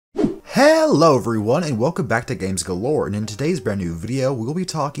Hello everyone and welcome back to Games Galore, and in today's brand new video we will be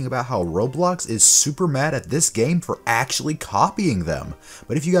talking about how Roblox is super mad at this game for actually copying them.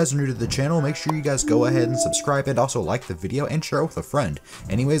 But if you guys are new to the channel, make sure you guys go ahead and subscribe and also like the video and share it with a friend.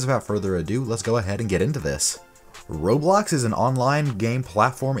 Anyways, without further ado, let's go ahead and get into this. Roblox is an online game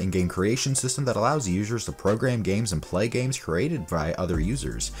platform and game creation system that allows users to program games and play games created by other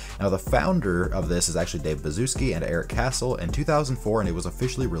users. Now, the founder of this is actually Dave Baszucki and Eric Castle in 2004, and it was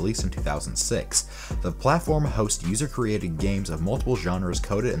officially released in 2006. The platform hosts user-created games of multiple genres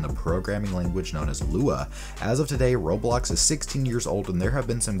coded in the programming language known as Lua. As of today, Roblox is 16 years old, and there have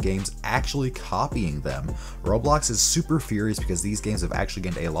been some games actually copying them. Roblox is super furious because these games have actually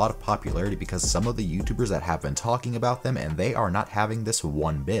gained a lot of popularity because some of the YouTubers that have been talking about them, and they are not having this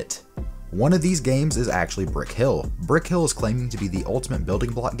one bit. One of these games is actually Brick Hill. Brick Hill is claiming to be the ultimate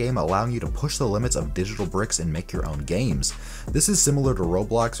building block game, allowing you to push the limits of digital bricks and make your own games. This is similar to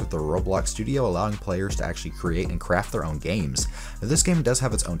Roblox, with the Roblox Studio allowing players to actually create and craft their own games. Now, this game does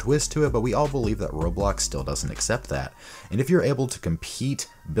have its own twist to it, but we all believe that Roblox still doesn't accept that. And if you're able to compete,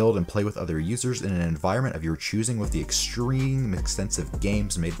 build, and play with other users in an environment of your choosing with the extreme extensive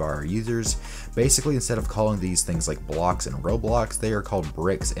games made by our users, basically instead of calling these things like blocks in Roblox, they are called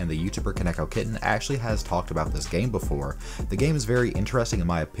bricks, and the YouTuber Kitten actually has talked about this game before. The game is very interesting in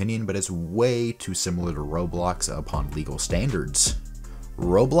my opinion, but it's way too similar to Roblox upon legal standards.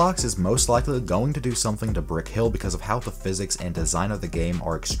 Roblox is most likely going to do something to Brick Hill because of how the physics and design of the game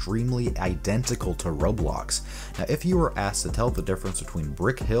are extremely identical to Roblox. Now, if you were asked to tell the difference between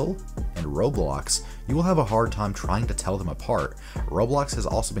Brick Hill and Roblox, you will have a hard time trying to tell them apart. Roblox has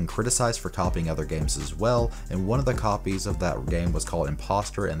also been criticized for copying other games as well, and one of the copies of that game was called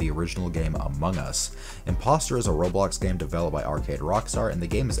Imposter and the original game Among Us. Imposter is a Roblox game developed by Arcade Rockstar, and the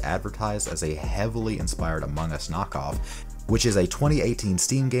game is advertised as a heavily inspired Among Us knockoff, which is a 2018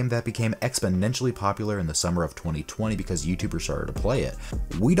 Steam game that became exponentially popular in the summer of 2020 because YouTubers started to play it.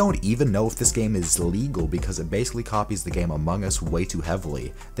 We don't even know if this game is legal because it basically copies the game Among Us way too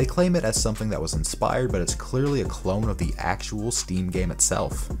heavily. They claim it as something that was inspired, but it's clearly a clone of the actual Steam game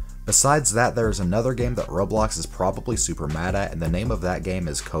itself. Besides that, there is another game that Roblox is probably super mad at, and the name of that game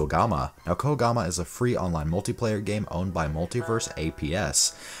is Kogama. Now, Kogama is a free online multiplayer game owned by Multiverse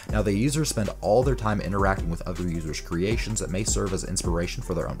APS. Now, the users spend all their time interacting with other users' creations that may serve as inspiration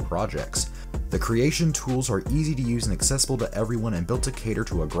for their own projects. The creation tools are easy to use and accessible to everyone, and built to cater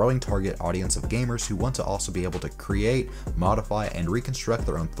to a growing target audience of gamers who want to also be able to create, modify, and reconstruct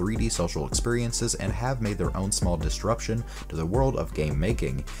their own 3D social experiences and have made their own small disruption to the world of game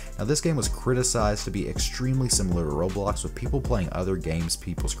making. Now, this game was criticized to be extremely similar to Roblox, with people playing other games,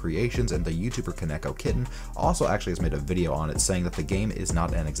 people's creations, and the YouTuber Kitten also actually has made a video on it saying that the game is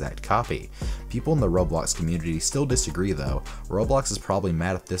not an exact copy. People in the Roblox community still disagree though. Roblox is probably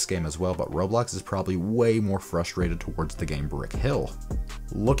mad at this game as well, but Roblox is probably way more frustrated towards the game Brick Hill.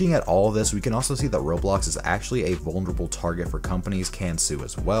 Looking at all of this, we can also see that Roblox is actually a vulnerable target for companies can sue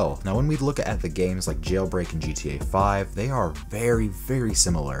as well. Now, when we look at the games like Jailbreak and GTA 5, they are very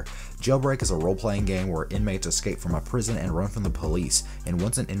similar. Jailbreak is a role-playing game where inmates escape from a prison and run from the police, and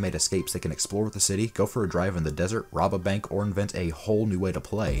once an inmate escapes, they can explore the city, go for a drive in the desert, rob a bank, or invent a whole new way to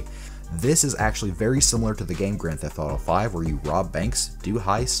play. This is actually very similar to the game Grand Theft Auto 5, where you rob banks, do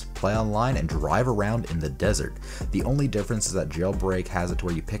heists, play online, and drive around in the desert. The only difference is that Jailbreak has it to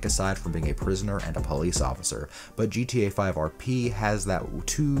where you pick a side from being a prisoner and a police officer, but GTA 5 RP has that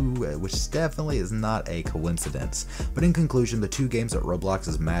too, which definitely is not a coincidence. But in conclusion, the two games that Roblox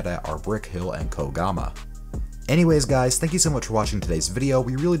is mad at are Brick Hill and Kogama. Anyways guys, thank you so much for watching today's video.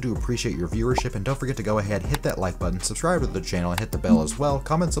 We really do appreciate your viewership, and don't forget to go ahead, hit that like button, subscribe to the channel, and hit the bell as well.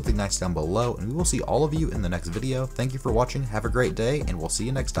 Comment something nice down below, and we will see all of you in the next video. Thank you for watching, have a great day, and we'll see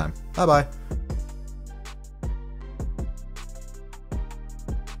you next time. Bye bye!